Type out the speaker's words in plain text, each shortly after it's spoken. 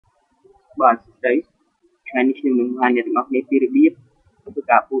បាទស្ដីថ្ងៃនេះខ្ញុំនឹងបង្ហាញអ្នកទាំងអស់គ្នាពីរបៀបធ្វើ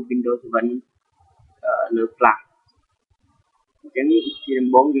ការ boot Windows 7លើ Flash អញ្ចឹងជាដំ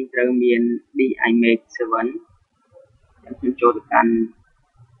បូងយើងត្រូវមាន d'iMac 7ខ្ញុំចូលទៅកាន់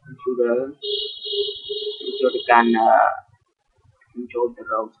computer ចូលទៅកាន់ខ្ញុំចូលទៅ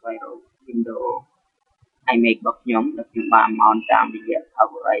រកស្វែងរក Windows iMac របស់ខ្ញុំដែលខ្ញុំបានមកតាមរយៈ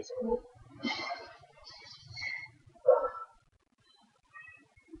PowerISO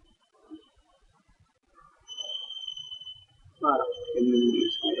បាទខ្ញុំនឹង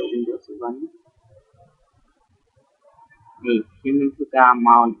ស្វែងរក Windows 7នេះខ្ញុំនឹងធ្វើការ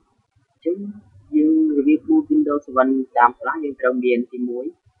mount អញ្ចឹងយើងរបៀប boot Windows 7តាមខ្លះយើងត្រូវមានទី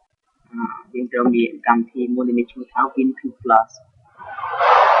1យើងត្រូវមានកម្មវិធីមួយដែលមានឈ្មោះថា Win2 Plus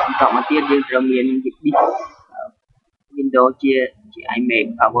បន្តមកទៀតយើងត្រូវមាន Windows ជា iMac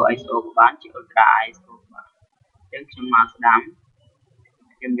PowerISO ក៏បានជា Ultra ISO ក៏បានអញ្ចឹងខ្ញុំមកស្ដាំ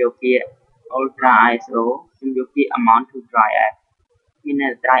ខ្ញុំយកពាក្យ Ultra ISO ខ្ញុំយកពាក្យ amount to drive app មានន័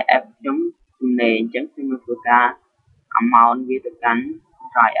យថា drive app ខ្ញុំទំនេរអញ្ចឹងខ្ញុំនឹងធ្វើការ amount វាទៅកាន់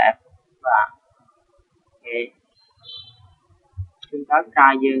drive app បាទអូខេគឺតើកា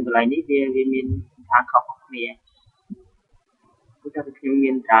រយើងកន្លែងនេះវាមានថាខុសគ្នាគឺថាខ្ញុំ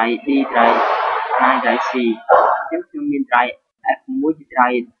មាន drive D drive A drive C អញ្ចឹងខ្ញុំមាន drive F មួយជា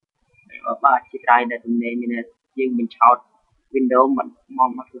drive បាទជា drive ដែលទំនេរមានយើងបញ្ឆោត Windows ម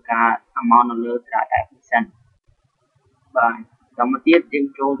កធ្វើការ amount នៅលើ drive F នេះសិនបាទដល់មកទៀតយើង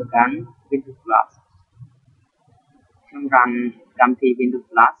ចូលទៅកាន់ Windows Plus ខ្ញុំ run កម្មវិធី Windows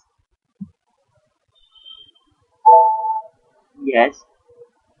Plus yes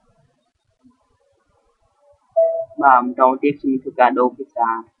បាទបន្តទៀតខ្ញុំធ្វើការដូរភាសា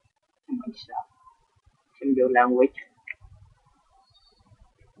ខ្ញុំយក language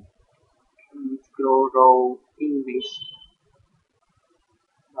scroll row English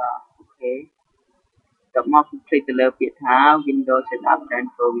បាទអូខេដល់មកខ្ញុំคลิกទៅលើពាក្យថា Windows Setup and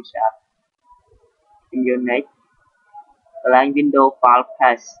Provision ខ្ញុំយក next កន្លែង Windows File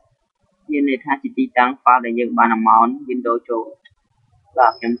Cache មានន័យថាជាទីតាំង file ដែលយើងបាន amount Windows ចូលបា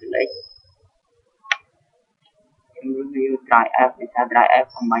ទខ្ញុំ select ខ្ញុំ review drive F ដោយសារ drive F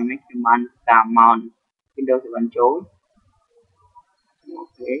អំបញ្ញមិញខ្ញុំបានការ amount Windows 7ចូលអូ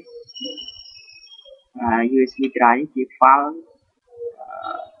ខេUSB drive ជា file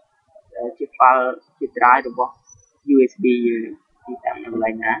ជា file ជា drive របស់ USB យើងទីតាំងនៅកន្លែ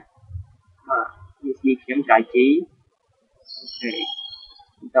ងណាUSB ខ្ញុំ drive G អូខេ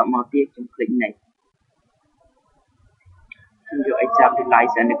បន្តមកទៀតខ្ញុំ click next ខ្ញុំយក accept the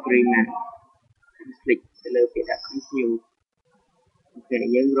license agreement ខ្ញុំ click ទៅលើពាក្យថា continue អូខេ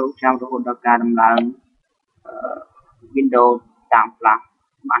យើងរងចាំរហូតដល់ការដំឡើងWindows តាម Flash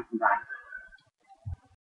បានសម្រាប់